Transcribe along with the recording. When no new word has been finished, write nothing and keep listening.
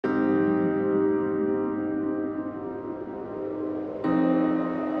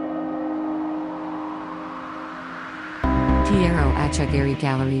Piero Atchugarry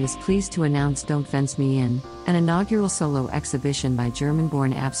Gallery is pleased to announce Don't Fence Me In, an inaugural solo exhibition by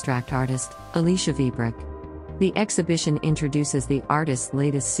German-born abstract artist, Alicia Viebrock. The exhibition introduces the artist's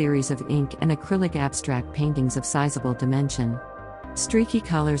latest series of ink and acrylic abstract paintings of sizable dimension. Streaky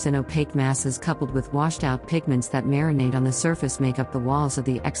colors and opaque masses coupled with washed-out pigments that marinate on the surface make up the walls of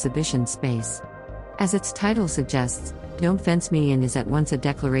the exhibition space. As its title suggests, Don't Fence Me In is at once a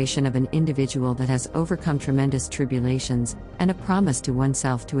declaration of an individual that has overcome tremendous tribulations, and a promise to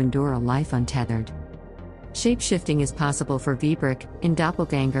oneself to endure a life untethered. Shapeshifting is possible for Viebrock. In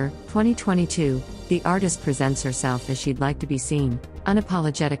Dopplegänger, 2022, the artist presents herself as she'd like to be seen,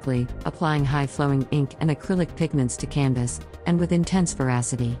 unapologetically, applying high-flowing ink and acrylic pigments to canvas, and with intense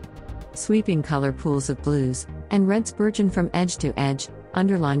veracity. Sweeping color pools of blues and reds burgeon from edge to edge,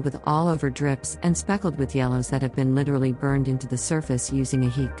 underlined with all-over drips and speckled with yellows that have been literally burned into the surface using a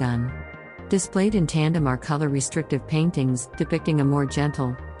heat gun. Displayed in tandem are color-restrictive paintings, depicting a more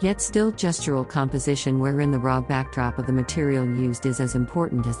gentle, yet still gestural composition wherein the raw backdrop of the material used is as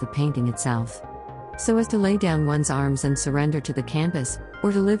important as the painting itself. So as to lay down one's arms and surrender to the canvas,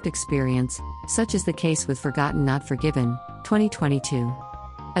 or to lived experience, such is the case with Forgotten Not Forgiven, 2022.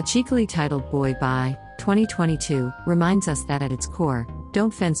 A cheekily titled Boy Bye, 2022, reminds us that at its core,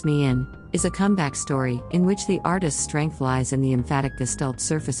 Don't Fence Me In is a comeback story in which the artist's strength lies in the emphatic gestalt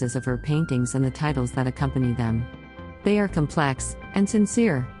surfaces of her paintings and the titles that accompany them. They are complex and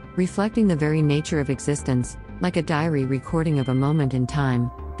sincere, reflecting the very nature of existence, like a diary recording of a moment in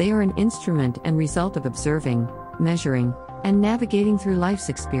time. They are an instrument and result of observing, measuring, and navigating through life's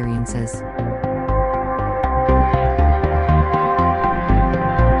experiences.